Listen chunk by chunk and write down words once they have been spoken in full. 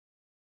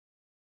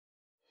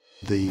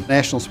The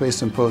National Space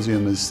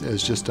Symposium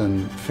has just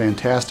done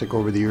fantastic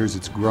over the years.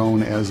 It's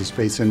grown as the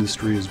space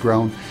industry has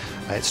grown.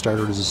 It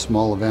started as a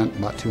small event,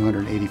 about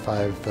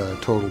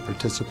 285 total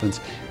participants.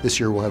 This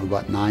year we'll have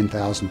about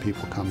 9,000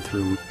 people come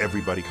through.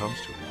 Everybody comes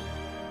to it.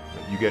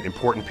 You get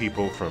important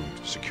people from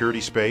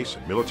security space,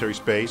 and military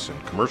space,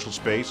 and commercial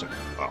space, and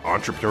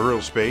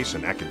entrepreneurial space,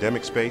 and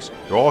academic space.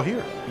 They're all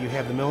here. You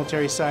have the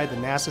military side, the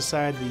NASA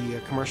side, the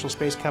commercial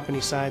space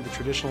company side, the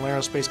traditional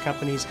aerospace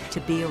companies. To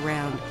be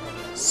around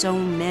so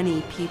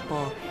many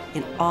people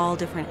in all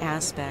different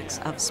aspects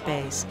of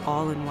space,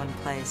 all in one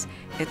place,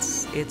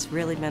 it's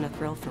really been a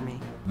thrill for me.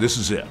 This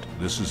is it.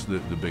 This is the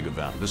big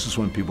event. This is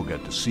when people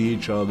get to see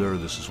each other.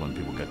 This is when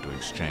people get to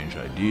exchange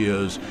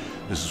ideas.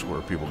 This is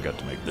where people get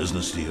to make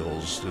business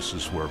deals. This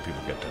is where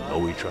people get to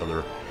know each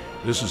other.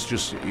 This is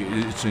just,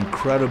 it's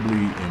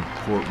incredibly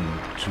important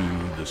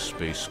to the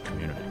space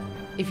community.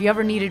 If you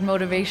ever needed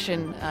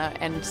motivation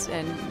and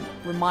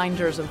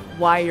reminders of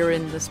why you're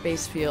in the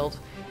space field,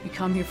 you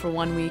come here for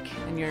 1 week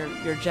and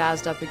you're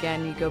jazzed up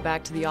again. You go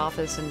back to the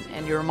office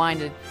and you're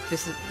reminded,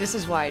 this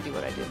is why I do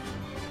what I do.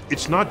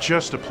 It's not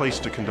just a place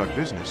to conduct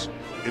business.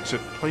 It's a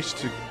place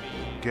to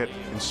get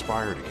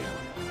inspired again.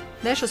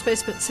 National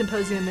Space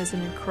Symposium is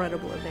an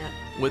incredible event.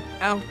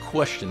 Without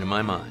question in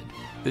my mind,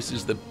 this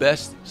is the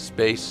best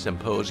space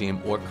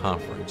symposium or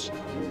conference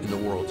in the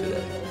world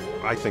today.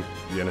 I think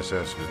the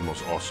NSS is the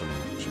most awesome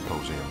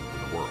symposium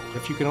in the world.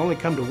 If you can only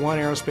come to one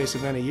aerospace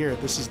event a year,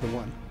 this is the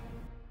one.